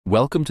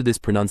Welcome to this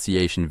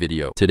pronunciation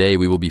video. Today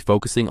we will be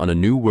focusing on a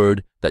new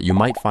word that you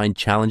might find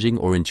challenging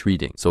or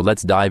intriguing. So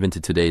let's dive into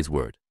today's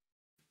word.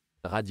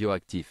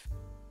 Radioactif,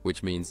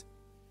 which means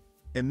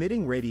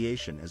emitting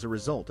radiation as a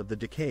result of the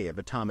decay of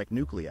atomic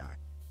nuclei.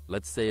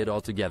 Let's say it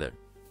all together.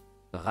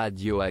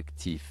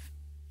 Radioactif.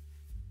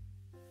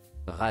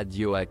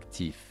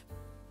 Radioactif.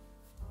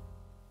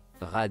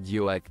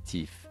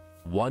 Radioactif.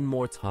 One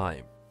more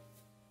time.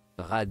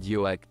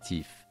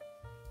 Radioactif.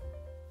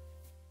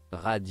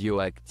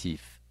 Radioactif.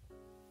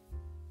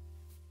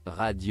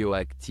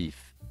 Radioactif.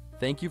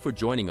 Thank you for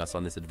joining us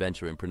on this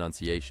adventure in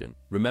pronunciation.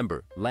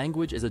 Remember,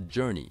 language is a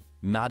journey,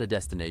 not a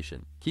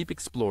destination. Keep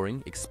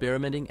exploring,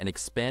 experimenting, and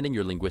expanding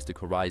your linguistic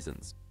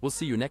horizons. We'll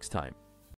see you next time.